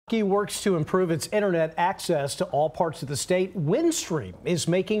Kentucky works to improve its internet access to all parts of the state. Windstream is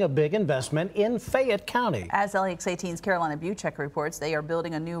making a big investment in Fayette County. As LEX18's Carolina Buchek reports, they are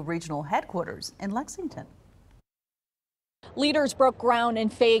building a new regional headquarters in Lexington. Leaders broke ground in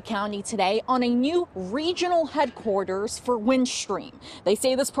Fayette County today on a new regional headquarters for Windstream. They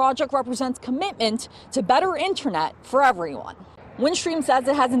say this project represents commitment to better internet for everyone. Windstream says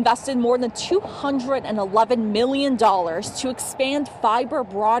it has invested more than $211 million to expand fiber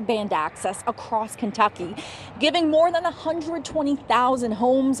broadband access across Kentucky, giving more than 120,000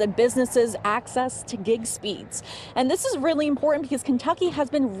 homes and businesses access to gig speeds. And this is really important because Kentucky has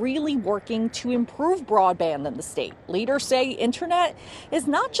been really working to improve broadband in the state. Leaders say internet is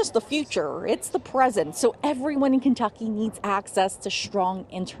not just the future, it's the present. So everyone in Kentucky needs access to strong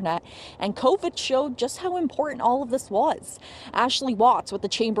internet. And COVID showed just how important all of this was. Ashley Watts with the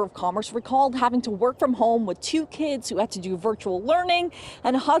Chamber of Commerce recalled having to work from home with 2 kids who had to do virtual learning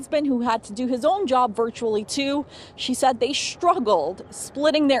and a husband who had to do his own job virtually too. She said they struggled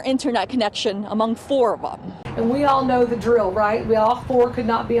splitting their internet connection among 4 of them. And we all know the drill, right? We all 4 could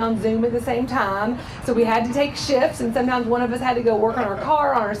not be on Zoom at the same time. So we had to take shifts, and sometimes one of us had to go work on our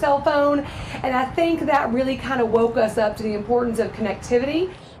car, on our cell phone. And I think that really kind of woke us up to the importance of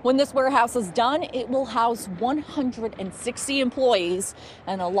connectivity. When this warehouse is done, it will house 160 employees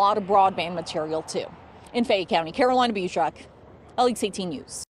and a lot of broadband material too. In Fayette County, Carolina Buchek, LEX18 News.